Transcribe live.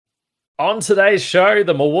On today's show,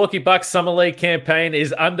 the Milwaukee Bucks Summer League campaign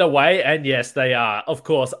is underway, and yes, they are, of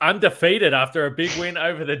course, undefeated after a big win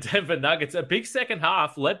over the Denver Nuggets. A big second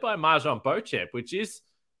half led by MarJon Beauchamp, which is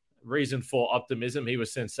reason for optimism. He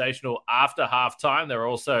was sensational after halftime. There were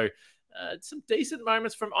also some decent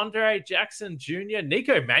moments from Andre Jackson Jr.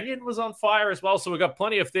 Nico Mannion was on fire as well, so we've got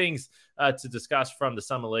plenty of things to discuss from the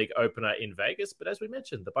Summer League opener in Vegas. But as we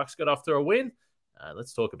mentioned, the Bucks got off to a win.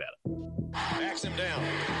 Let's talk about it. Backs him down.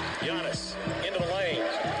 Giannis into the lane.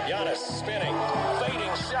 Giannis spinning.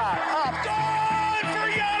 Fading shot. Up. Good for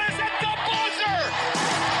Giannis at the buzzer.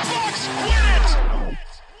 Bucks win it.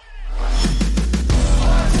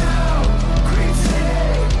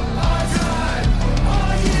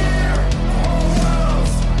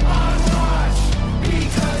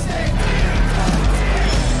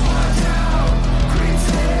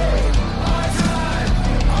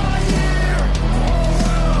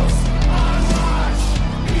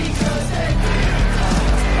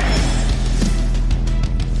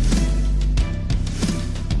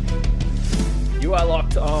 You are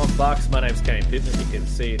locked on Bucks. My name's Kane Pittman. You can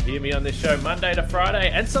see and hear me on this show Monday to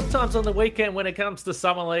Friday and sometimes on the weekend when it comes to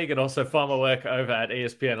Summer League, and also find my work over at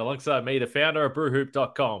ESPN alongside me, the founder of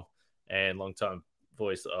brewhoop.com and longtime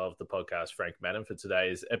voice of the podcast, Frank Madden, for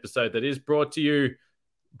today's episode that is brought to you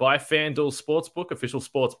by FanDuel Sportsbook, official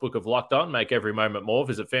sportsbook of Locked On. Make every moment more.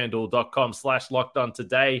 Visit FanDuel.com/LockedOn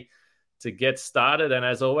today to get started. And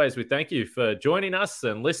as always, we thank you for joining us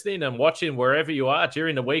and listening and watching wherever you are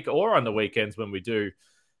during the week or on the weekends when we do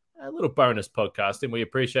a little bonus podcasting. We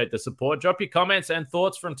appreciate the support. Drop your comments and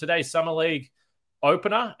thoughts from today's Summer League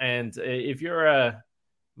opener. And if you're a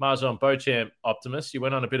MarJon Beauchamp optimist, you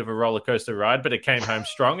went on a bit of a roller coaster ride, but it came home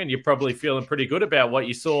strong, and you're probably feeling pretty good about what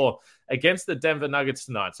you saw against the Denver Nuggets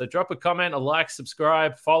tonight. So drop a comment, a like,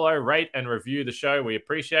 subscribe, follow, rate, and review the show. We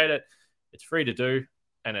appreciate it. It's free to do,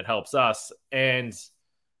 and it helps us. And,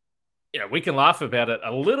 we can laugh about it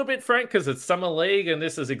a little bit, Frank, because it's Summer League, and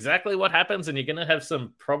this is exactly what happens, and you're going to have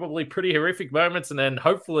some probably pretty horrific moments, and then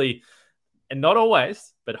hopefully, and not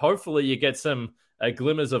always, but hopefully you get some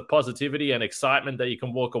glimmers of positivity and excitement that you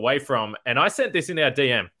can walk away from. And I sent this in our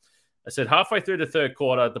DM. I said halfway through the third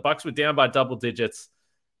quarter, the Bucks were down by double digits,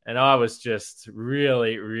 and I was just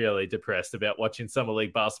really, really depressed about watching Summer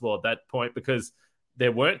League basketball at that point because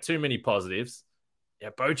there weren't too many positives.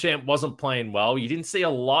 Beauchamp wasn't playing well. You didn't see a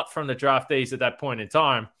lot from the draftees at that point in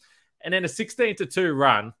time. And then a 16-2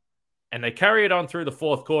 run, and they carry it on through the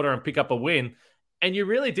fourth quarter and pick up a win. And you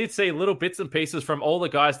really did see little bits and pieces from all the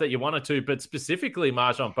guys that you wanted to, but specifically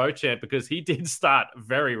MarJon Beauchamp, because he did start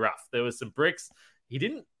very rough. There was some bricks. He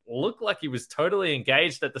didn't look like he was totally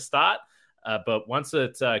engaged at the start, but once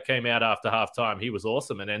it came out after halftime, he was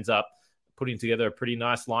awesome and ends up putting together a pretty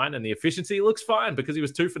nice line. And the efficiency looks fine because he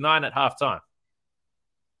was 2 for 9 at halftime.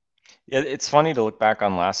 Yeah, it's funny to look back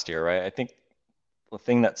on last year, right? I think the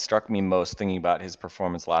thing that struck me most thinking about his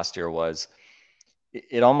performance last year was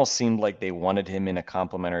it almost seemed like they wanted him in a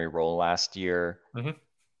complementary role last year. Mm-hmm.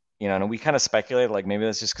 And we kind of speculated, like maybe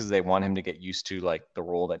that's just because they want him to get used to like the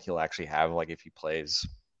role that he'll actually have, like if he plays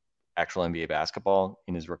actual NBA basketball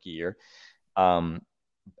in his rookie year. And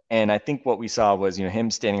I think what we saw was, him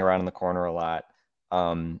standing around in the corner a lot,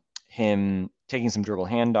 him taking some dribble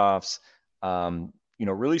handoffs,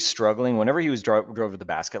 really struggling. Whenever he was drove to the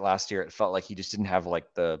basket last year, it felt like he just didn't have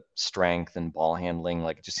like the strength and ball handling.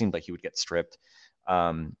 Like it just seemed like he would get stripped.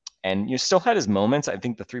 And you still had his moments. I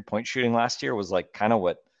think the 3-point shooting last year was like kind of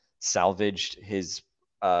what salvaged his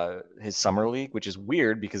summer league, which is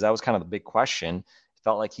weird because that was kind of the big question. It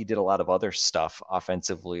felt like he did a lot of other stuff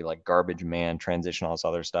offensively, like garbage man, transition, all this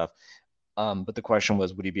other stuff. But the question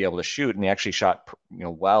was, would he be able to shoot? And he actually shot,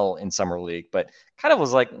 well in summer league, but kind of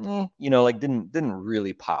was like, didn't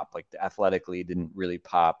really pop. Like athletically, didn't really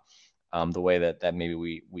pop the way that maybe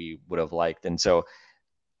we would have liked. And so,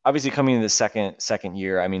 obviously, coming into the second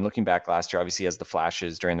year, I mean, looking back last year, obviously he has the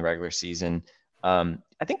flashes during the regular season. I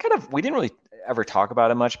think we didn't really ever talk about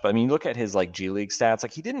it much, but I mean, you look at his like G League stats,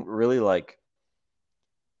 like he didn't really like.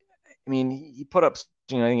 I mean, he put up, I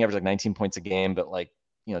think he averaged like 19 points a game, but like.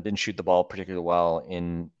 Didn't shoot the ball particularly well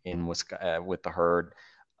in with the Herd.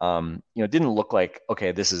 Didn't look like,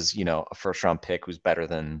 okay, this is, a first round pick who's better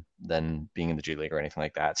than being in the G League or anything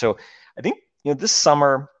like that. So I think, this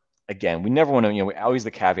summer, again, we never want to, we always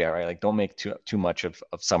the caveat, right? Like don't make too much of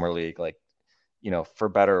summer league, like, for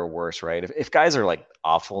better or worse, right? If guys are like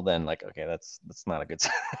awful, then like, okay, that's not a good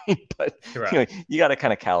sign, but you got to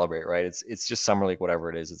kind of calibrate, right? It's just summer league, whatever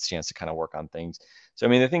it is, it's a chance to kind of work on things. So, I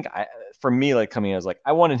mean, I think for me, like coming in, I was like,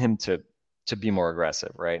 I wanted him to be more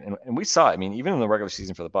aggressive, right? And we saw, I mean, even in the regular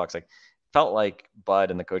season for the Bucks, like felt like Bud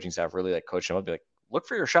and the coaching staff really like coached him up, be like, look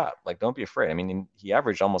for your shot. Like, don't be afraid. I mean, he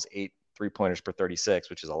averaged almost 8 3-pointers per 36,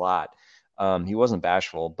 which is a lot. He wasn't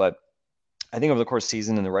bashful, but I think over the course of the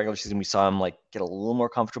season, in the regular season, we saw him like get a little more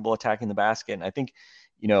comfortable attacking the basket. And I think,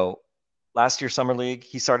 last year, Summer League,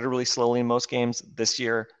 he started really slowly in most games. This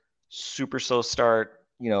year, super slow start,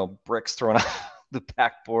 bricks thrown off the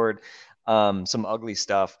backboard, some ugly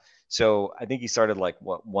stuff. So I think he started like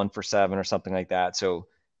 1 for 7 or something like that. So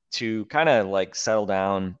to kind of like settle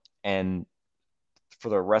down and for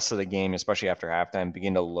the rest of the game, especially after halftime,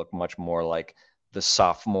 begin to look much more like the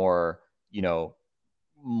sophomore,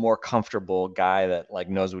 more comfortable guy that like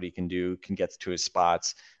knows what he can do, can get to his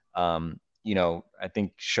spots. I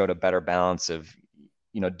think showed a better balance of,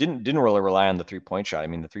 didn't really rely on the 3-point shot. I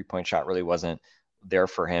mean, the 3-point shot really wasn't there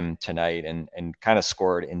for him tonight, and kind of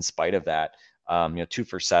scored in spite of that. 2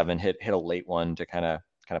 for 7, hit a late one to kind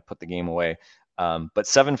of put the game away. But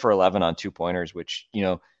 7 for 11 on 2-pointers, which,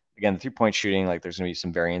 again, the 3-point shooting, like there's going to be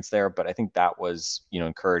some variance there, but I think that was,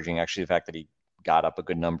 encouraging. Actually, the fact that he got up a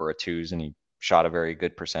good number of twos and he shot a very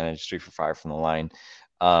good percentage, 3 for 5 from the line.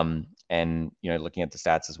 And, looking at the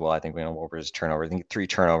stats as well, I think we know over his turnover, I think 3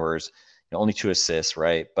 turnovers, only 2 assists,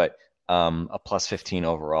 right? But a plus 15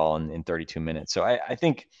 overall in 32 minutes. So I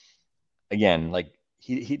think, again, like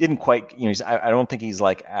he didn't quite, I don't think he's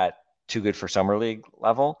like at too good for summer league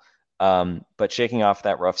level. But shaking off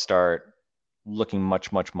that rough start, looking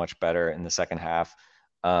much, much, much better in the second half,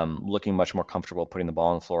 looking much more comfortable putting the ball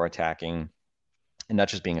on the floor, attacking, and not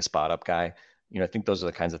just being a spot up guy. I think those are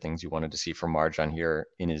the kinds of things you wanted to see from MarJon here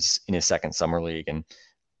in his second summer league. And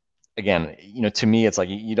again, to me, it's like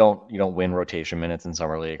you don't win rotation minutes in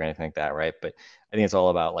summer league or anything like that, right? But I think it's all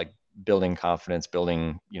about like building confidence,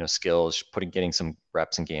 building skills, getting some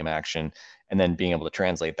reps in game action, and then being able to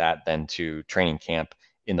translate that then to training camp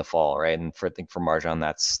in the fall, right? And I think for MarJon,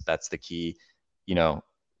 that's the key.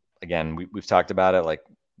 Again, we've talked about it. Like,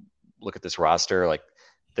 look at this roster. Like,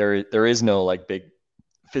 there is no like big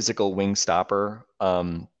physical wing stopper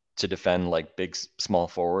to defend like big small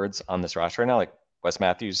forwards on this roster right now. Like, Wes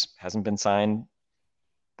Matthews hasn't been signed,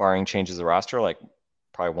 barring changes of the roster, like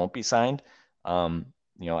probably won't be signed.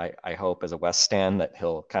 I hope as a West stan that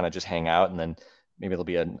he'll kind of just hang out, and then maybe it'll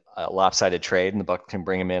be a lopsided trade and the Bucks can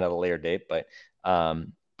bring him in at a later date. But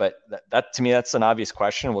that to me, that's an obvious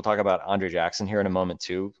question. We'll talk about Andre Jackson here in a moment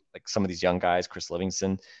too. Like some of these young guys, Chris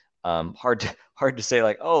Livingston, hard to say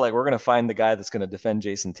like, oh, like we're going to find the guy that's going to defend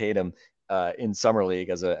Jason Tatum in summer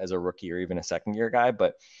league as a rookie or even a second year guy.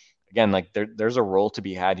 But again, like there's a role to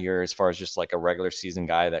be had here as far as just like a regular season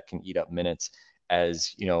guy that can eat up minutes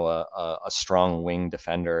as, a strong wing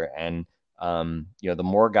defender. And, the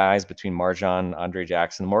more guys between MarJon, Andre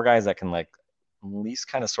Jackson, the more guys that can like at least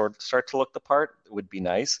kind of start to look the part would be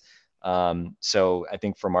nice. So I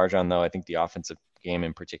think for MarJon though, I think the offensive game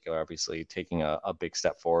in particular, obviously taking a big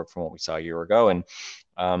step forward from what we saw a year ago.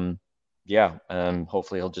 And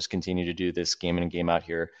hopefully he'll just continue to do this game in and game out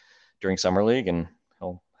here during summer league, and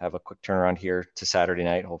he'll have a quick turnaround here to Saturday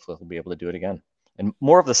night. Hopefully he'll be able to do it again. And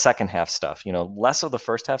more of the second half stuff, less of the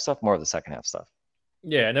first half stuff, more of the second half stuff.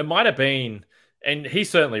 Yeah, and it might have been, and he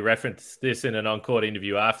certainly referenced this in an on-court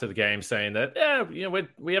interview after the game, saying that,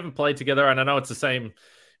 we haven't played together, and I know it's the same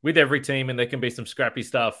with every team, and there can be some scrappy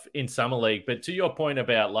stuff in summer league. But to your point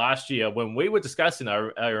about last year, when we were discussing,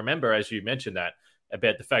 I remember, as you mentioned that,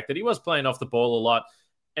 about the fact that he was playing off the ball a lot.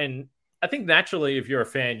 And I think naturally, if you're a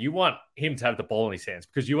fan, you want him to have the ball in his hands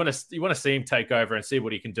because you want to see him take over and see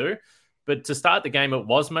what he can do. But to start the game, it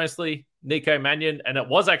was mostly Nico Mannion, and it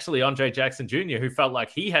was actually Andre Jackson Jr. who felt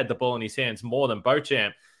like he had the ball in his hands more than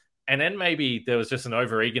Beauchamp. And then maybe there was just an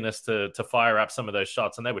over-eagerness to fire up some of those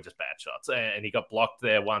shots, and they were just bad shots. And he got blocked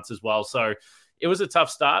there once as well. So it was a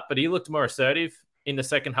tough start, but he looked more assertive in the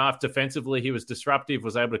second half. Defensively, he was disruptive,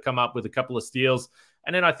 was able to come up with a couple of steals.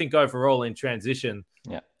 And then I think overall in transition,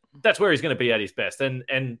 that's where he's going to be at his best.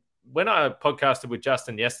 And when I podcasted with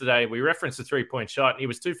Justin yesterday, we referenced the 3-point shot, and he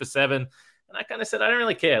was 2 for 7. And I kind of said, I don't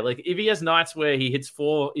really care. Like, if he has nights where he hits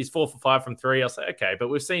 4 for 5 from 3, I'll say, okay, but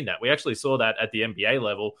we've seen that. We actually saw that at the NBA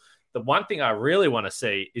level. The one thing I really want to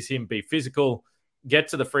see is him be physical, get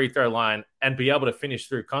to the free throw line, and be able to finish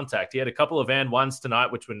through contact. He had a couple of and ones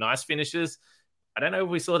tonight, which were nice finishes. I don't know if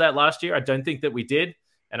we saw that last year. I don't think that we did.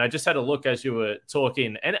 And I just had a look as you were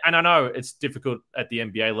talking. And I know it's difficult at the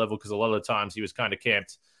NBA level because a lot of the times he was kind of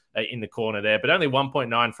camped in the corner there, but only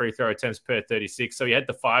 1.9 free throw attempts per 36. So he had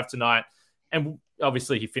the 5 tonight. And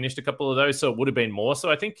obviously he finished a couple of those, so it would have been more.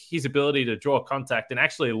 So I think his ability to draw contact and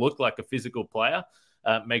actually look like a physical player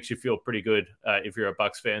makes you feel pretty good if you're a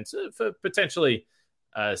Bucks fan for potentially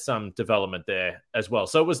some development there as well.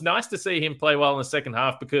 So it was nice to see him play well in the second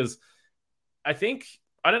half because I think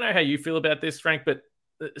I don't know how you feel about this, Frank, but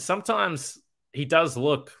sometimes he does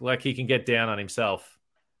look like he can get down on himself.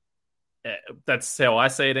 That's how I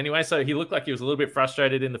see it anyway. So he looked like he was a little bit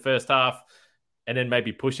frustrated in the first half and then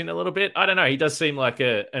maybe pushing a little bit. I don't know. He does seem like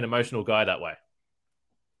an emotional guy that way.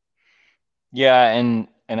 Yeah, and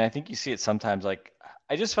I think you see it sometimes. Like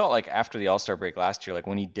I just felt like after the All-Star break last year, like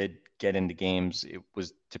when he did get into games, it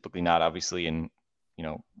was typically not obviously in,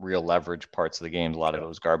 real leverage parts of the games. A lot of it Sure.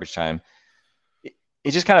 was garbage time. It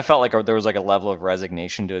just kind of felt like there was like a level of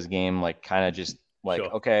resignation to his game, like kind of just like,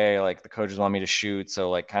 Sure. okay, like the coaches want me to shoot, so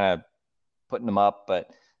like kind of putting them up, but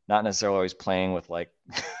not necessarily always playing with like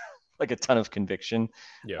like a ton of conviction.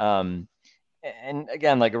 Yeah. Um, and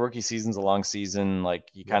again, like a rookie season's a long season. Like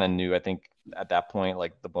you Yeah. kind of knew, I think at that point,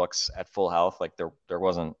 like the Bucks at full health, like there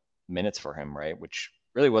wasn't minutes for him, right? Which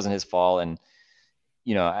really wasn't his fault. And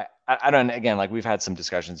I don't, again, like we've had some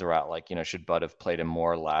discussions about like, should Bud have played him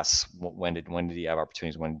more or less? When did he have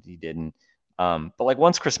opportunities? When he didn't? But like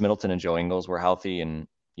once Chris Middleton and Joe Ingles were healthy and,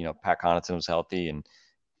 Pat Connaughton was healthy and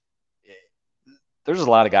there's a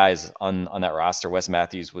lot of guys on that roster. Wes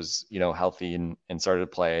Matthews was, healthy and started to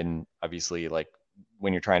play. And obviously like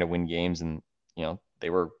when you're trying to win games and, they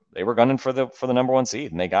were gunning for the number one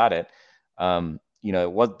seed and they got it.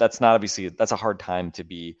 That's not obviously, that's a hard time to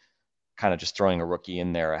be kind of just throwing a rookie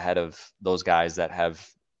in there ahead of those guys that have,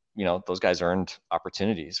 those guys earned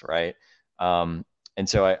opportunities. Right. And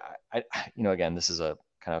so I, again, this is a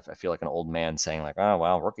kind of, I feel like an old man saying like, oh,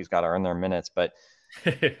 well, rookies got to earn their minutes, but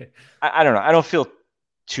I don't know. I don't feel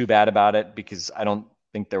too bad about it because I don't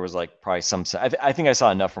think there was like probably I think I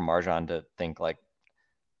saw enough from MarJon to think like,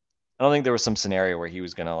 I don't think there was some scenario where he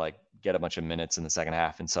was going to like get a bunch of minutes in the second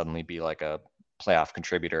half and suddenly be like a playoff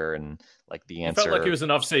contributor and like the He felt like he answer. was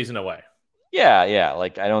an off season away. Yeah. Yeah.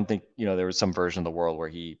 Like, I don't think, there was some version of the world where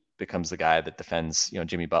he becomes the guy that defends,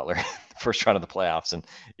 Jimmy Butler the first round of the playoffs and,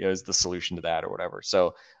 is the solution to that or whatever.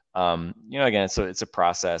 So, again, so it's a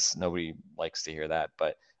process. Nobody likes to hear that,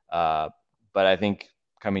 but I think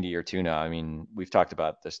coming to year two now, I mean, we've talked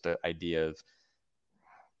about this, the idea of,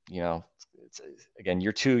 it's, again,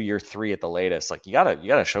 year two, year three at the latest, like you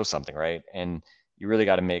gotta show something, right? And you really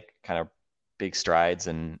got to make kind of big strides.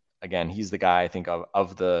 And again, he's the guy I think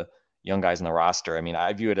of the young guys in the roster. I mean,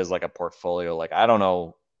 I view it as like a portfolio. Like I don't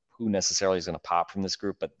know who necessarily is going to pop from this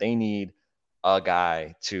group, but they need a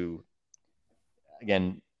guy to,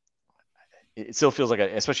 again, it still feels like,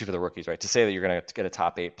 especially for the rookies, right? To say that you're going to get a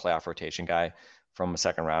top 8 playoff rotation guy from a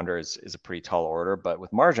second rounder is a pretty tall order. But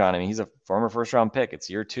with MarJon, I mean, he's a former first round pick. It's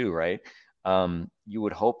year 2, right? You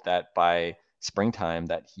would hope that by springtime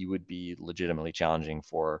that he would be legitimately challenging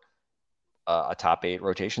for a top 8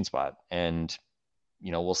 rotation spot. And,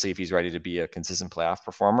 we'll see if he's ready to be a consistent playoff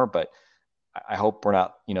performer. But I hope we're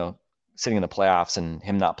not, sitting in the playoffs and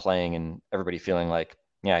him not playing and everybody feeling like,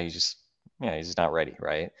 he's just not ready,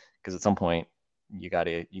 right? Because at some point you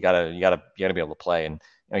gotta be able to play. And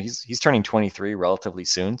he's turning 23 relatively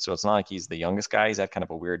soon, so it's not like he's the youngest guy. He's had kind of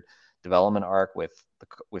a weird development arc with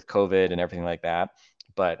COVID and everything like that.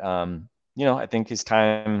 But I think his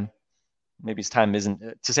time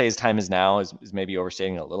isn't, to say his time is now is maybe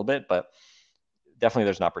overstating it a little bit, but definitely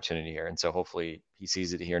there's an opportunity here. And so hopefully he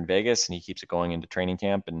sees it here in Vegas and he keeps it going into training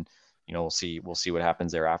camp, and we'll see what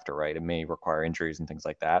happens thereafter, right? It may require injuries and things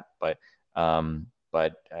like that, but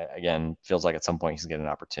again, feels like at some point he's getting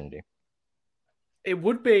an opportunity. It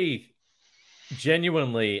would be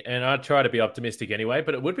genuinely, and I try to be optimistic anyway,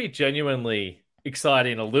 but it would be genuinely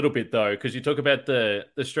exciting a little bit though, because you talk about the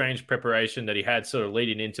strange preparation that he had sort of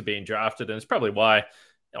leading into being drafted, and it's probably why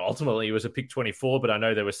ultimately he was a pick 24, but I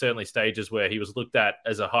know there were certainly stages where he was looked at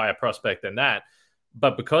as a higher prospect than that.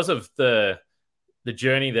 But because of the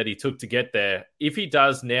journey that he took to get there, if he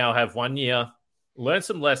does now have 1 year, learn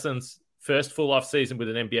some lessons, first full off season with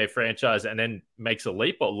an NBA franchise, and then makes a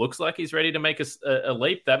leap or looks like he's ready to make a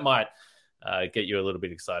leap, that might get you a little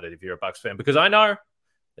bit excited if you're a Bucks fan, because I know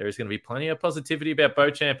there is going to be plenty of positivity about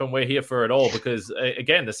Beauchamp and we're here for it all, because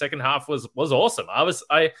again, the second half was awesome.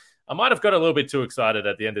 I might have got a little bit too excited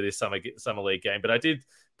at the end of this summer league game, but I did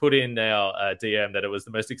put in our DM that it was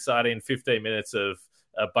the most exciting 15 minutes of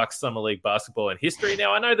Bucks Summer League basketball in history.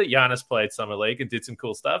 Now, I know that Giannis played Summer League and did some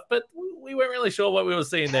cool stuff, but we weren't really sure what we were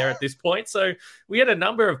seeing there at this point. So we had a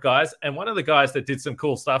number of guys, and one of the guys that did some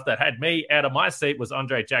cool stuff that had me out of my seat was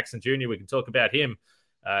Andre Jackson Jr. We can talk about him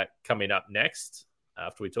coming up next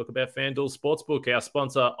after we talk about FanDuel Sportsbook, our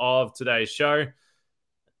sponsor of today's show.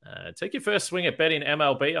 Take your first swing at betting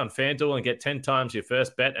MLB on FanDuel and get 10 times your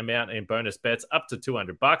first bet amount in bonus bets up to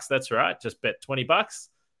 $200. That's right. Just bet $20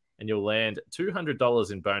 and you'll land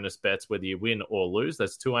 $200 in bonus bets, whether you win or lose.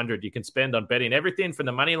 That's $200 you can spend on betting everything from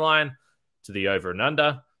the money line to the over and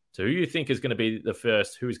under, to who you think is going to be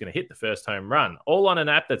who is going to hit the first home run. All on an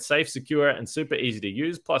app that's safe, secure, and super easy to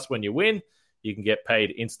use. Plus, when you win, you can get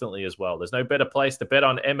paid instantly as well. There's no better place to bet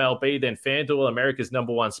on MLB than FanDuel, America's #1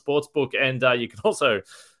 sportsbook. And you can also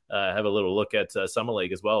have a little look at Summer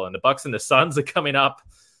League as well. And the Bucks and the Suns are coming up.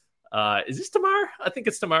 Is this tomorrow? I think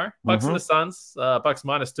it's tomorrow. Bucks and the Suns. Bucks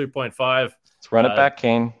minus 2.5. Let's run it back,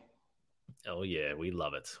 Kane. Oh, yeah, we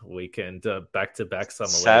love it. Weekend back-to-back Summer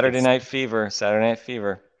League. Saturday Night Fever.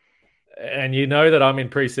 And you know that I'm in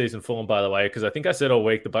preseason form, by the way, because I think I said all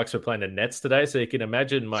week the Bucks were playing the Nets today, so you can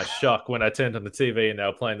imagine my shock when I turned on the TV and they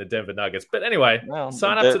were playing the Denver Nuggets. But anyway,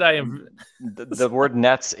 sign up today. And the word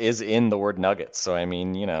Nets is in the word Nuggets, so I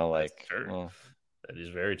mean, like that is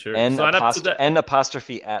very true. And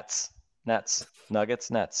apostrophe ets, Nets,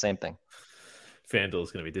 Nuggets, Nets, same thing. FanDuel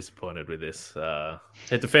is going to be disappointed with this. Head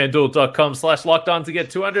to FanDuel.com/lockedon to get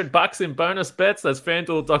 $200 in bonus bets. That's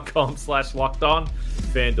FanDuel.com/lockedon.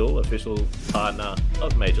 FanDuel, official partner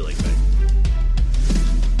of Major League Baseball.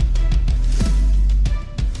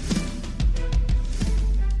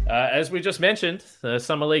 As we just mentioned, the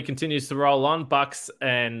Summer League continues to roll on. Bucks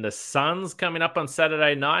and the Suns coming up on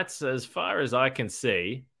Saturday nights. As far as I can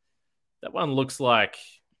see, that one looks like,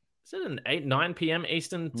 is it an 9 p.m.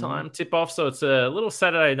 Eastern time tip-off? So it's a little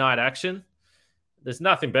Saturday night action. There's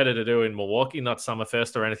nothing better to do in Milwaukee, not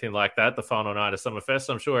Summerfest or anything like that, the final night of Summerfest.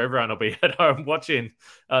 I'm sure everyone will be at home watching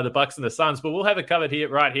the Bucks and the Suns, but we'll have it covered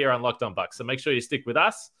right here on Locked On Bucks. So make sure you stick with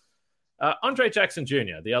us. Andre Jackson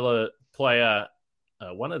Jr., the other player,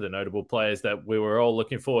 one of the notable players that we were all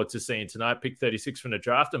looking forward to seeing tonight, pick 36 from the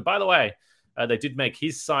draft. And by the way, they did make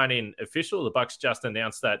his signing official. The Bucks just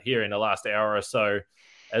announced that here in the last hour or so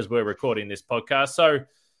as we're recording this podcast. So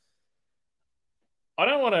I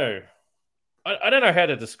don't know how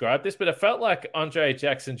to describe this, but it felt like Andre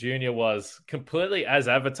Jackson Jr. was completely as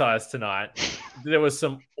advertised tonight. There was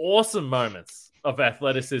some awesome moments of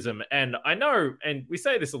athleticism. And I know, and we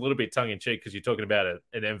say this a little bit tongue-in-cheek because you're talking about an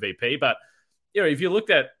MVP, but if you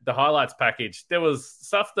looked at the highlights package, there was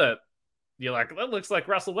stuff that you're like, that looks like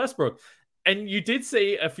Russell Westbrook. And you did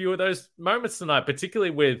see a few of those moments tonight,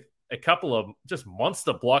 particularly with a couple of just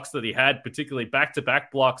monster blocks that he had, particularly back-to-back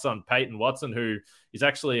blocks on Peyton Watson, who is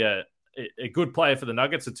actually a good player for the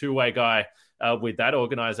Nuggets, a two-way guy with that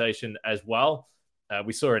organization as well.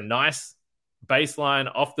 We saw a nice baseline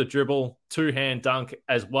off the dribble, two-hand dunk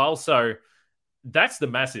as well. So that's the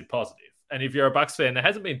massive positive. And if you're a Bucks fan, there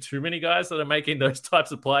hasn't been too many guys that are making those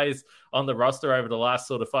types of plays on the roster over the last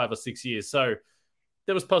sort of 5 or 6 years. So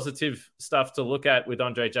there was positive stuff to look at with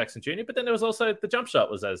Andre Jackson Jr., but then there was also the jump shot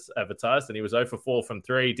was as advertised, and he was 0 for 4 from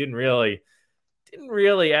 3. Didn't really,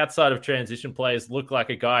 outside of transition plays, look like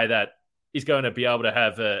a guy that is going to be able to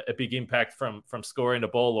have a big impact from scoring the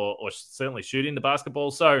ball or certainly shooting the basketball.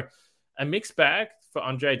 So a mixed bag for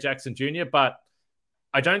Andre Jackson Jr., but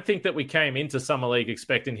I don't think that we came into Summer League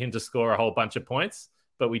expecting him to score a whole bunch of points,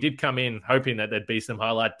 but we did come in hoping that there'd be some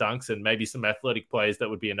highlight dunks and maybe some athletic plays that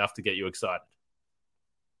would be enough to get you excited.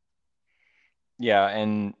 Yeah,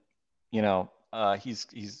 and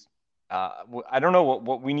he's I don't know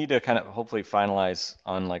what we need to kind of hopefully finalize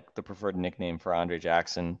on like the preferred nickname for Andre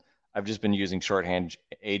Jackson. I've just been using shorthand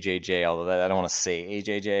AJJ, although I don't want to say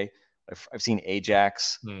AJJ. I've seen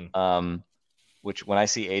Ajax, which when I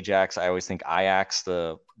see Ajax, I always think Ajax,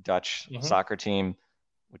 the Dutch soccer team,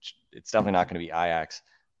 which it's definitely not going to be Ajax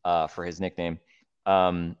for his nickname.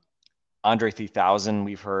 Andre 3000,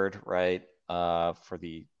 we've heard, right, for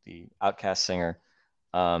the Outcast singer.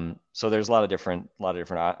 So there's a lot of different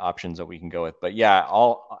options that we can go with. But yeah,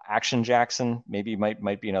 all action Jackson maybe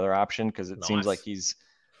might be another option because it seems like he's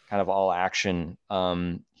kind of all action.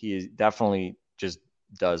 He definitely just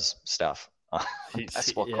does stuff.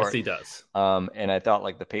 Yes, he does. And I thought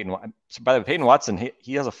like Peyton Watson,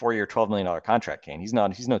 he has a 4-year, $12 million contract. Kane. He's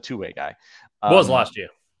no two-way guy. Was last year.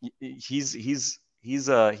 He's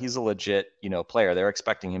a legit, player. They're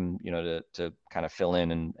expecting him, to kind of fill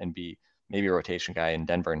in and be maybe a rotation guy in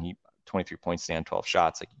Denver, and he 23 points to 12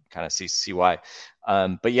 shots. Like you kind of see why.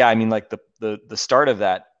 But yeah, I mean, like the start of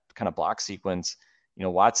that kind of block sequence,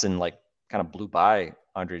 Watson like kind of blew by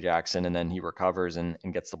Andre Jackson, and then he recovers and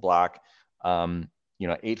gets the block.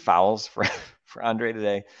 8 fouls for Andre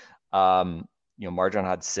today. MarJon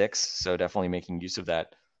had 6, so definitely making use of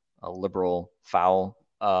that liberal foul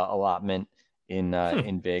allotment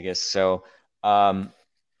in Vegas. So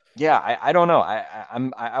yeah, I don't know.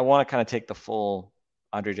 I want to kind of take the full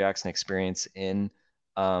Andre Jackson experience in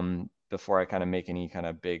before I kind of make any kind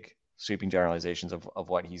of big sweeping generalizations of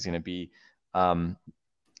what he's going to be. Can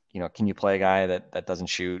you play a guy that doesn't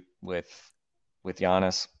shoot with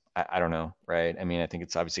Giannis? I don't know, right? I mean, I think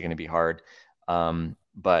it's obviously going to be hard.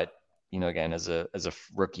 But again, as a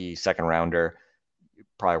rookie second rounder,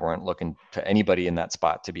 probably weren't looking to anybody in that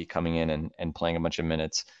spot to be coming in and playing a bunch of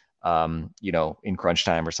minutes, in crunch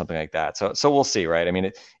time or something like that. So we'll see, right? I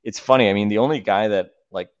mean, it's funny. I mean, the only guy that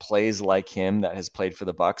like plays like him that has played for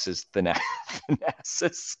the Bucks is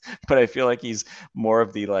Thanasis, but I feel like he's more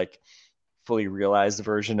of the like fully realized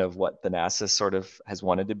version of what Thanasis sort of has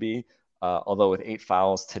wanted to be. Although with 8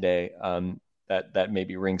 fouls today, that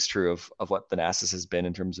maybe rings true of what Thanasis has been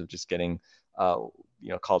in terms of just getting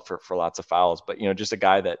called for lots of fouls. But just a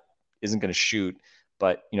guy that isn't going to shoot,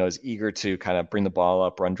 but is eager to kind of bring the ball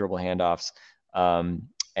up, run dribble handoffs,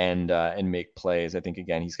 and make plays. I think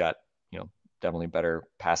again he's got definitely better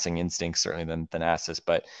passing instincts certainly than Thanasis,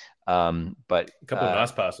 but a couple of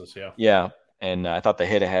nice passes, yeah. Yeah. And I thought the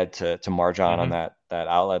hit ahead to MarJon on Mm-hmm. that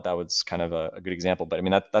outlet, that was kind of a good example. But I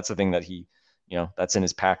mean, that's the thing that he, that's in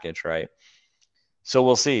his package, right? So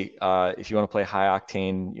we'll see. If you want to play high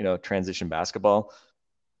octane, transition basketball,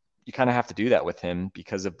 you kind of have to do that with him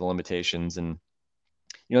because of the limitations. And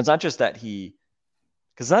it's not just that he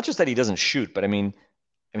doesn't shoot, but I mean,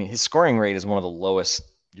 his scoring rate is one of the lowest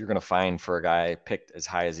you're going to find for a guy picked as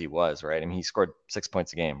high as he was, right? I mean, he scored 6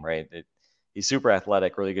 points a game, right? He's super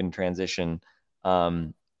athletic, really good in transition.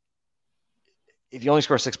 If you only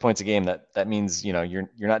score 6 points a game, that means you're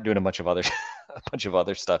not doing a bunch of other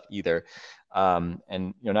stuff either,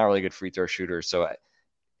 and not really a good free throw shooter. So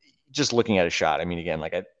just looking at a shot, I mean, again,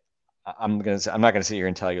 like I'm not gonna sit here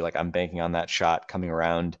and tell you like I'm banking on that shot coming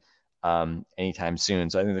around anytime soon.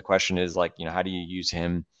 So I think the question is like how do you use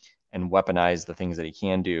him and weaponize the things that he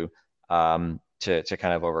can do to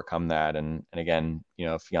kind of overcome that. And again,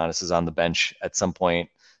 if Giannis is on the bench at some point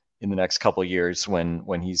in the next couple of years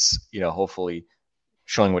when he's, hopefully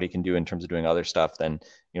showing what he can do in terms of doing other stuff, then,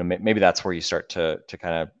 maybe that's where you start to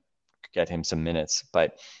kind of get him some minutes.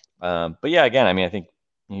 But yeah, again, I mean, I think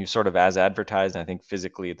you sort of as advertised, and I think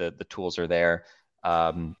physically the tools are there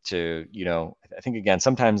I think again,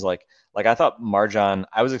 sometimes like I thought MarJon,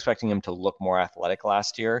 I was expecting him to look more athletic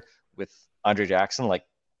last year with Andre Jackson. Like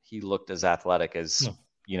he looked as athletic as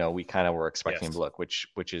we kind of were expecting him to look, which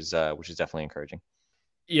is definitely encouraging.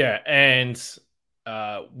 Yeah, and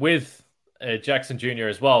with Jackson Jr.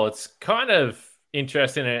 as well, it's kind of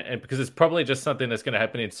interesting, and because it's probably just something that's going to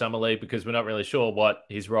happen in Summer League because we're not really sure what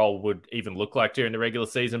his role would even look like during the regular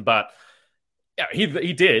season. But yeah,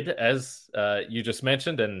 he did, as you just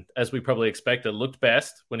mentioned, and as we probably expected, looked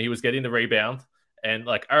best when he was getting the rebound. And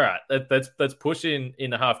like, all right, let's push in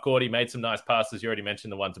the half court. He made some nice passes. You already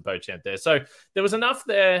mentioned the one to Beauchamp there. So there was enough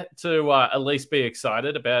there to at least be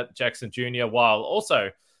excited about Jackson Jr. while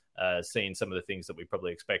also seeing some of the things that we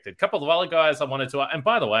probably expected. A couple of other guys I wanted to, and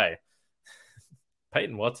by the way,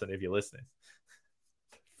 Peyton Watson, if you're listening,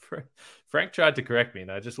 Frank tried to correct me,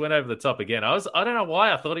 and I just went over the top again. I don't know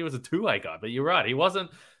why I thought he was a two-way guy, but you're right, he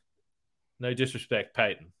wasn't. No disrespect,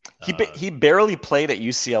 Peyton. He barely played at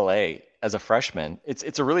UCLA as a freshman.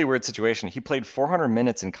 It's a really weird situation. He played 400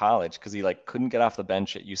 minutes in college because he like couldn't get off the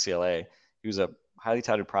bench at UCLA. He was a highly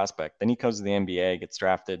touted prospect. Then he comes to the NBA, gets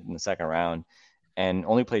drafted in the second round, and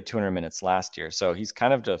only played 200 minutes last year. So he's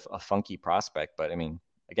kind of just a funky prospect. But I mean,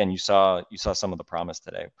 again, you saw some of the promise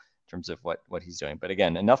today in terms of what he's doing. But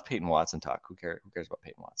again, enough Peyton Watson talk. Who cares about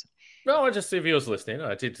Peyton Watson? No, I just see if he was listening.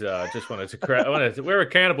 I did just wanted to correct. We're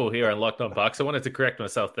accountable here on Locked On Bucks. I wanted to correct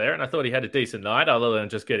myself there, and I thought he had a decent night, other than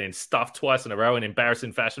just getting stuffed twice in a row in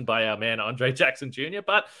embarrassing fashion by our man Andre Jackson Jr.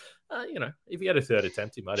 But if he had a third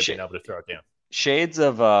attempt, he might have been able to throw it down. Shades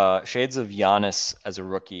of Giannis as a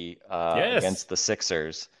rookie against the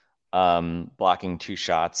Sixers, blocking 2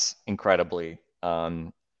 shots incredibly.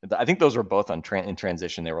 I think those were both in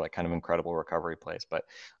transition. They were like kind of incredible recovery plays, but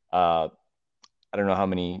I don't know how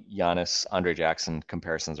many Giannis Andre Jackson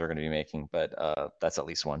comparisons we're going to be making, but that's at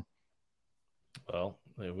least one. Well,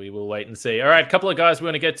 we will wait and see. All right, a couple of guys we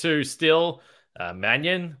want to get to still.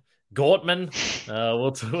 Mannion, Gortman.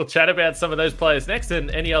 We'll chat about some of those players next, and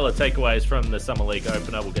any other takeaways from the Summer League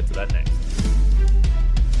opener. We'll get to that next.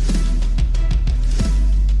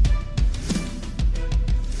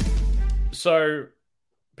 So,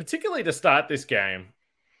 particularly to start this game,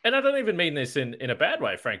 and I don't even mean this in a bad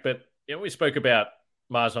way, Frank, but we spoke about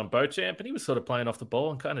MarJon Beauchamp, and he was sort of playing off the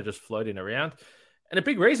ball and kind of just floating around. And a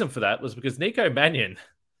big reason for that was because Nico Mannion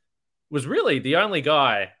was really the only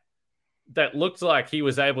guy that looked like he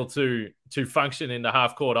was able to function in the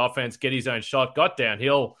half-court offense, get his own shot, got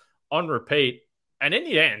downhill on repeat, and in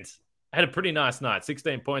the end, had a pretty nice night.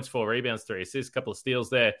 16 points, 4 rebounds, 3 assists, a couple of steals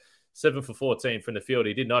there, 7 for 14 from the field.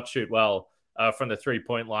 He did not shoot well from the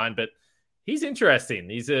three-point line, but He's interesting.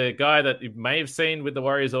 He's a guy that you may have seen with the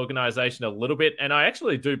Warriors organization a little bit. And I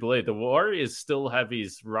actually do believe the Warriors still have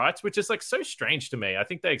his rights, which is like so strange to me. I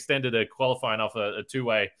think they extended a qualifying offer, a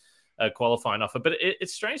two-way qualifying offer. But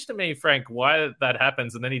it's strange to me, Frank, why that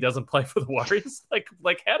happens and then he doesn't play for the Warriors. like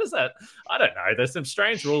how does that? I don't know. There's some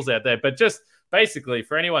strange rules out there. But just basically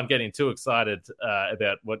for anyone getting too excited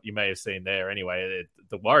about what you may have seen there anyway,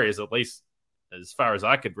 the Warriors, at least as far as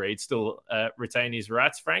I could read, still retain his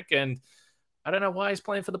rights, Frank. And I don't know why he's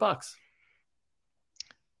playing for the Bucks.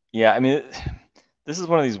 Yeah, I mean, this is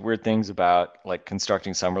one of these weird things about like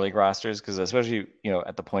constructing summer league rosters because especially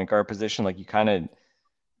at the point guard position, like you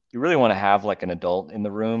really want to have like an adult in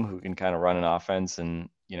the room who can kind of run an offense and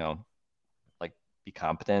like be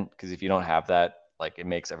competent because if you don't have that, like it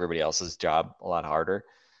makes everybody else's job a lot harder.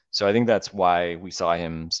 So I think that's why we saw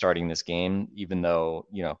him starting this game, even though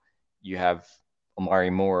you have Omari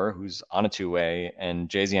Moore, who's on a two-way, and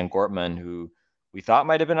Jazian Gortman, who we thought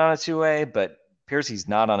might have been on a two-way, but appears he's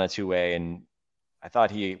not on a two-way. And I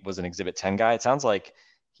thought he was an Exhibit 10 guy. It sounds like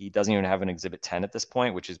he doesn't even have an Exhibit 10 at this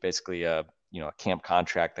point, which is basically a camp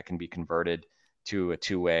contract that can be converted to a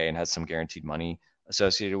two-way and has some guaranteed money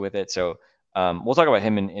associated with it. So we'll talk about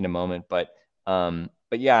him in a moment. But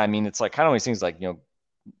yeah, I mean, it's like kind of these things like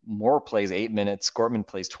Moore plays 8 minutes, Gortman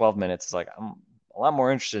plays 12 minutes. It's like I'm a lot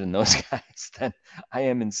more interested in those guys than I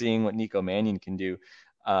am in seeing what Nico Mannion can do.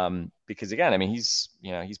 Because again, I mean, he's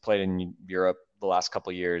played in Europe the last couple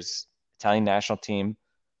of years, Italian national team,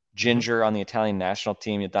 Ginger on the Italian national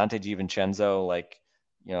team, Dante DiVincenzo, like,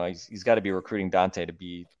 he's got to be recruiting Dante to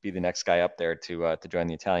be the next guy up there to join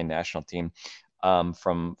the Italian national team,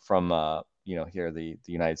 from here, the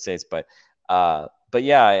United States. But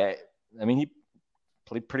yeah, I mean, he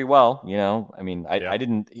played pretty well, I mean, I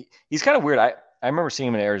didn't, he's kind of weird. I remember seeing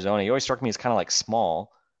him in Arizona. He always struck me as kind of like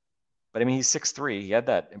small, but I mean, he's 6'3". He had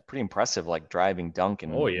that pretty impressive, like driving dunk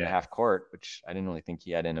in half court, which I didn't really think he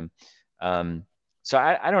had in him. So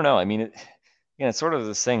I don't know. I mean, it's sort of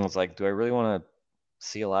this thing. It's like, do I really want to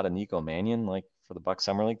see a lot of Nico Mannion, like for the Bucks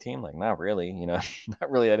summer league team? Like, not really, not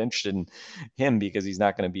really that interested in him because he's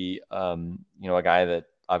not going to be, a guy that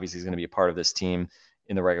obviously is going to be a part of this team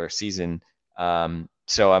in the regular season.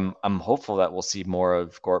 So I'm hopeful that we'll see more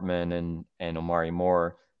of Gortman and Omari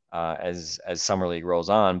Moore as summer league rolls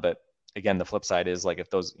on. But again, the flip side is like if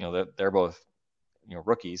those they're both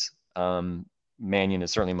rookies. Mannion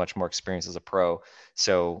is certainly much more experienced as a pro,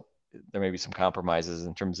 so there may be some compromises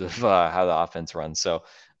in terms of how the offense runs. So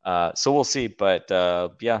we'll see. But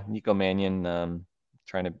yeah, Nico Mannion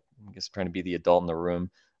trying to be the adult in the room.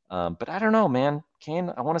 But I don't know, man.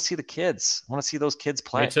 Kane, I want to see the kids. I want to see those kids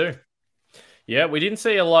play. Me too. Yeah, we didn't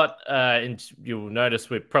see a lot. And you'll notice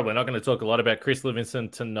we're probably not going to talk a lot about Chris Livingston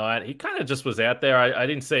tonight. He kind of just was out there. I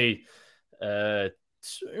didn't see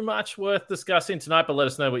too much worth discussing tonight, but let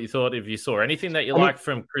us know what you thought if you saw anything that you liked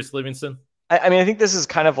from Chris Livingston. I mean, I think this is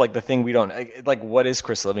kind of like the thing we don't like. What is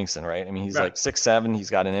Chris Livingston, right? I mean, he's like 6'7". He's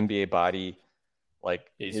got an NBA body.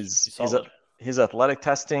 Like his athletic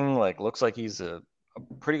testing like looks like he's a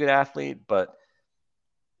pretty good athlete, but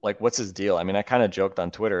like, what's his deal? I mean, I kind of joked on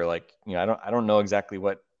Twitter, like, I don't know exactly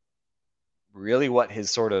what his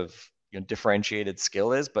sort of differentiated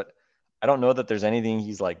skill is, but I don't know that there's anything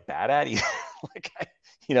he's like bad at.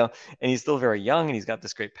 And he's still very young and he's got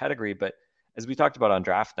this great pedigree. But as we talked about on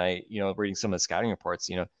draft night, reading some of the scouting reports,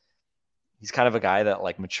 he's kind of a guy that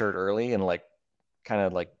like matured early and like kind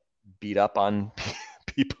of like beat up on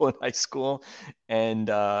people in high school. And,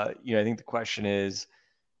 I think the question is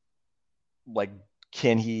like,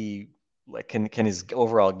 can he can his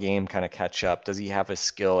overall game kind of catch up? Does he have a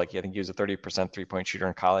skill? Like, I think he was a 30% 3-point shooter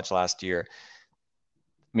in college last year.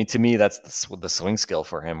 I mean, to me, that's the swing skill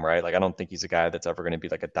for him, right? Like, I don't think he's a guy that's ever going to be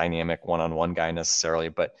like a dynamic one-on-one guy necessarily,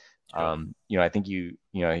 but I think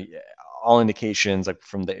all indications like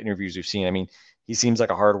from the interviews we've seen, I mean, he seems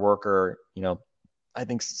like a hard worker. I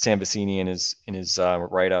think Sam Vecini in his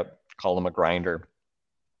write-up called him a grinder.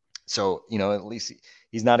 So, at least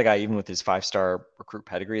he's not a guy, even with his 5-star recruit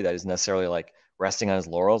pedigree, that is necessarily like resting on his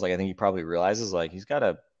laurels. Like, I think he probably realizes like he's got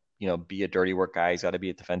to, be a dirty work guy. He's got to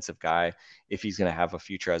be a defensive guy if he's going to have a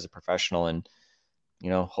future as a professional. And,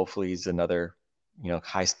 hopefully he's another,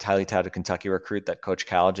 highly touted Kentucky recruit that Coach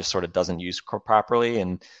Cal just sort of doesn't use properly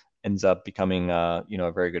and ends up becoming, a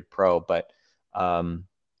very good pro. But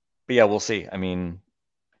yeah, we'll see. I mean,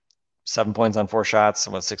 7 points on 4 shots,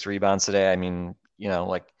 6 rebounds today. I mean,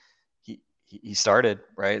 like, he started,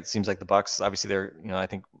 right? It seems like the Bucks, obviously they're, I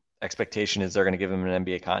think expectation is they're going to give him an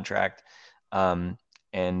NBA contract.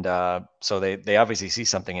 So they obviously see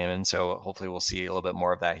something in him. And so hopefully we'll see a little bit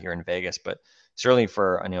more of that here in Vegas, but certainly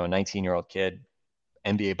for, a 19-year-old kid,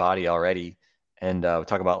 NBA body already. And we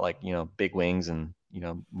talk about like, big wings and,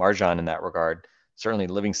 MarJon in that regard. Certainly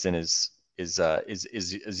Livingston is an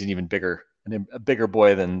even bigger, a bigger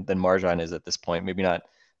boy than MarJon is at this point. Maybe not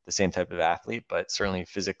the same type of athlete, but certainly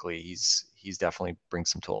physically he's definitely brings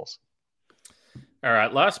some tools. All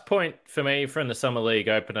right, last point for me from the Summer League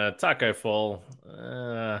opener, Taco Fall.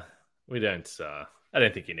 We don't. I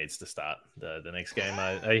don't think he needs to start the next game.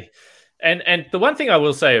 And the one thing I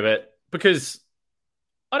will say of it, because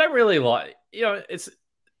I don't really like, it's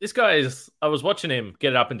this guy is. I was watching him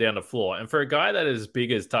get it up and down the floor, and for a guy that is as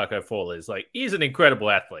big as Taco Fall is, like, he's an incredible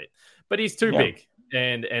athlete, but he's too Yeah. big,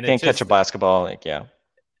 and Can't catch a basketball. Like, yeah.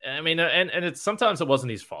 I mean, and it's sometimes it wasn't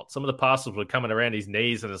his fault. Some of the passes were coming around his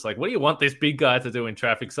knees, and it's like, what do you want this big guy to do in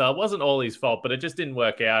traffic? So it wasn't all his fault, but it just didn't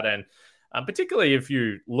work out. And particularly if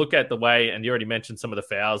you look at the way, and you already mentioned some of the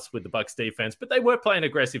fouls with the Bucks defense, but they were playing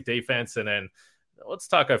aggressive defense. And then what's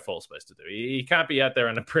Taco Fall supposed to do? He can't be out there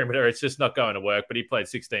on the perimeter. It's just not going to work. But he played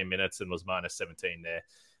 16 minutes and was minus 17 there.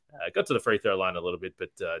 Got to the free throw line a little bit, but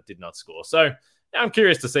did not score. So I'm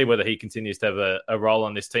curious to see whether he continues to have a role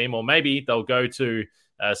on this team, or maybe they'll go to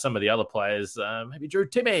some of the other players, maybe Drew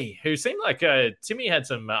Timmy, who seemed like Timmy had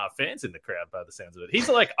some fans in the crowd by the sounds of it. He's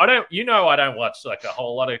like, I don't watch like a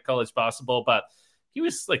whole lot of college basketball, but he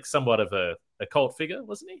was like somewhat of a cult figure,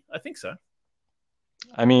 wasn't he? I think so.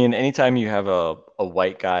 I mean, anytime you have a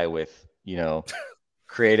white guy with,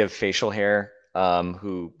 creative facial hair,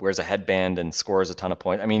 who wears a headband and scores a ton of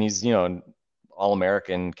points. I mean, he's, an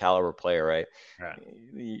all-American caliber player, right?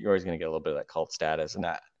 You're always going to get a little bit of that cult status. And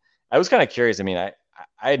I was kind of curious. I mean, I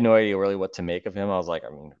had no idea really what to make of him. I was like, I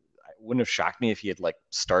mean, it wouldn't have shocked me if he had like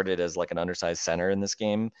started as like an undersized center in this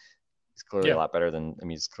game. He's clearly a lot better than, I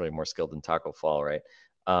mean, he's clearly more skilled than Taco Fall, right?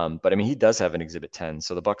 But I mean, he does have an Exhibit 10,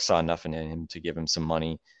 so the Bucks saw enough in him to give him some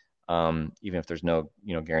money, even if there's no,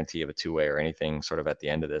 guarantee of a two-way or anything sort of at the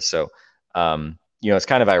end of this. So, it's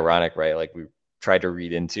kind of ironic, right? Like we tried to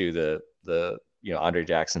read into the Andre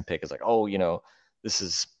Jackson pick is like, oh, this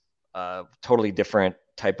is totally different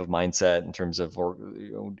type of mindset in terms of, or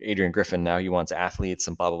Adrian Griffin, now he wants athletes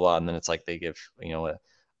and blah, blah, blah. And then it's like they give,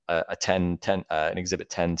 a 10, an Exhibit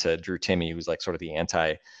 10 to Drew Timmy, who's like sort of the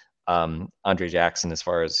anti Andre Jackson as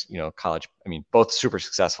far as, college. I mean, both super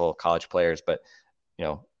successful college players, but,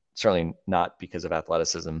 certainly not because of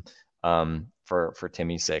athleticism, for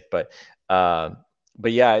Timmy's sake. But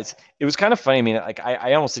yeah, it was kind of funny. I mean, like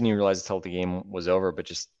I almost didn't even realize until the game was over, but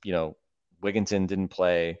just, Wigginton didn't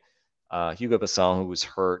play. Hugo Besson, who was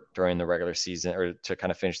hurt during the regular season or to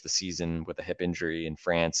kind of finish the season with a hip injury in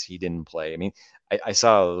France, he didn't play. I mean, I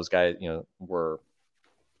saw those guys, were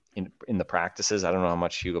in the practices. I don't know how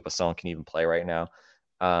much Hugo Besson can even play right now.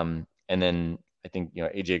 And then I think,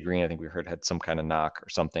 AJ Green, I think we heard had some kind of knock or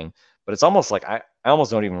something, but it's almost like I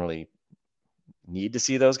almost don't even really need to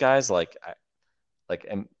see those guys. I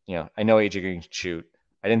know AJ Green can shoot.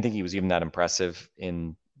 I didn't think he was even that impressive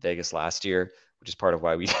in Vegas last year, which is part of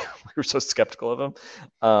why we were so skeptical of him.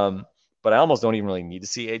 But I almost don't even really need to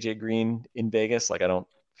see AJ Green in Vegas. Like, I don't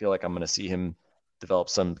feel like I'm going to see him develop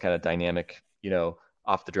some kind of dynamic,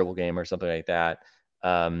 off the dribble game or something like that.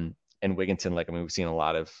 And Wigginton, like, I mean, we've seen a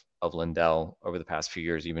lot of Lindell over the past few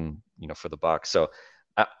years, even, for the Bucks. So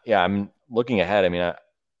I'm looking ahead. I mean,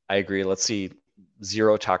 I agree. Let's see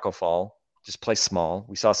 0 Taco Fall, just play small.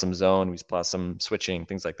 We saw some zone, we saw some switching,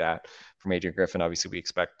 things like that from Adrian Griffin. Obviously we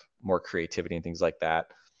expect more creativity and things like that.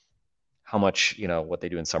 How much, what they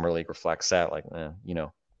do in summer league reflects that, like,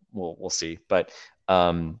 we'll see. But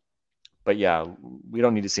yeah, we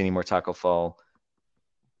don't need to see any more Taco Fall.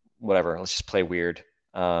 Whatever. Let's just play weird.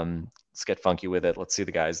 Let's get funky with it. Let's see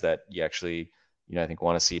the guys that you actually, I think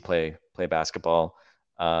want to see play basketball.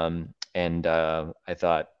 I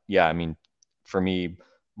thought, yeah, I mean, for me,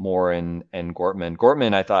 Moore and Gortman.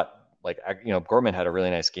 Gortman, I thought, like, Gortman had a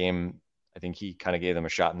really nice game. I think he kind of gave them a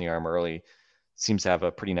shot in the arm early. Seems to have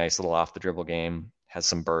a pretty nice little off the dribble game. Has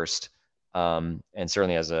some burst, and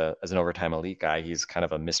certainly as an overtime elite guy, he's kind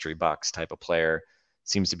of a mystery Bucks type of player.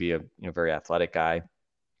 Seems to be a very athletic guy.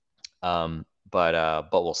 But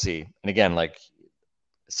we'll see. And again, like,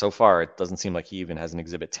 so far, it doesn't seem like he even has an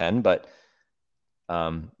Exhibit 10. But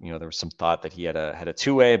there was some thought that he had a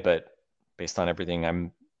two-way, but based on everything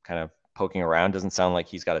I'm kind of poking around, doesn't sound like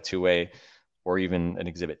he's got a two-way or even an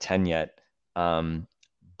Exhibit 10 yet.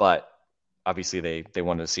 But obviously they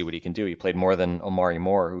wanted to see what he can do. He played more than Omari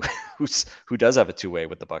Moore, who does have a two-way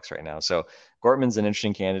with the Bucks right now. So Gortman's an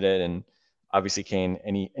interesting candidate, and obviously Kane,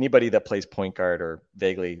 anybody that plays point guard or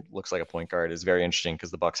vaguely looks like a point guard is very interesting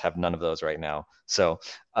because the Bucks have none of those right now. So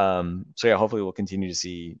yeah, hopefully we'll continue to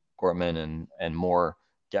see Gortman and Moore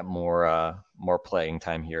get more playing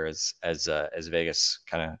time here as Vegas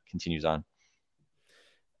kind of continues on.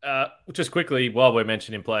 Just quickly, while we're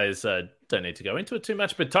mentioning players, don't need to go into it too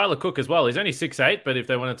much, but Tyler Cook as well. He's only 6'8", but if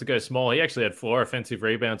they wanted to go small, he actually had 4 offensive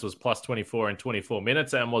rebounds, was plus 24 in 24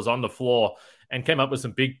 minutes, and was on the floor and came up with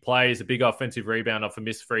some big plays, a big offensive rebound off a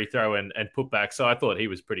missed free throw and put back. So I thought he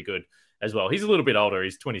was pretty good as well. He's a little bit older.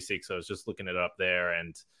 He's 26, so I was just looking it up there.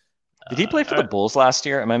 And did he play for the Bulls last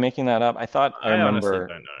year? Am I making that up? I remember. Honestly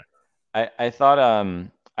don't know.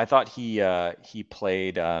 I thought he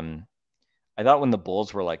played. I thought when the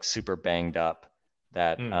Bulls were like super banged up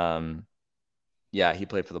that he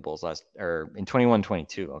played for the Bulls in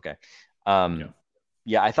 21-22. Okay.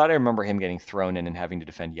 Yeah, I thought I remember him getting thrown in and having to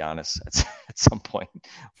defend Giannis at some point,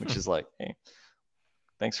 which is like, hey,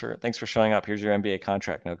 thanks for showing up. Here's your NBA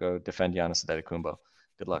contract. Now go defend Giannis Antetokounmpo.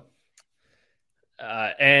 Good luck.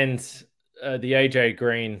 And the AJ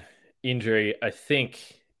Green injury, I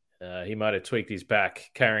think he might have tweaked his back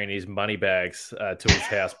carrying his money bags to his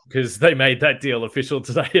house because they made that deal official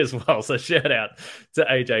today as well. So shout out to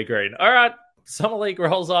AJ Green. All right, Summer League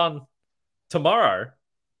rolls on tomorrow,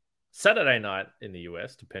 Saturday night in the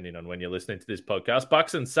US, depending on when you're listening to this podcast.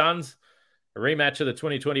 Bucks and Suns, a rematch of the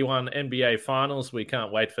 2021 NBA Finals. We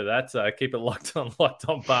can't wait for that. So keep it locked on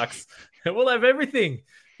Bucks. And we'll have everything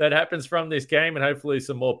that happens from this game and hopefully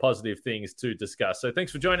some more positive things to discuss. So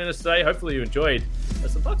thanks for joining us today. Hopefully you enjoyed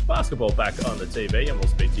some Bucks basketball back on the TV, and we'll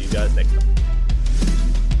speak to you guys next time.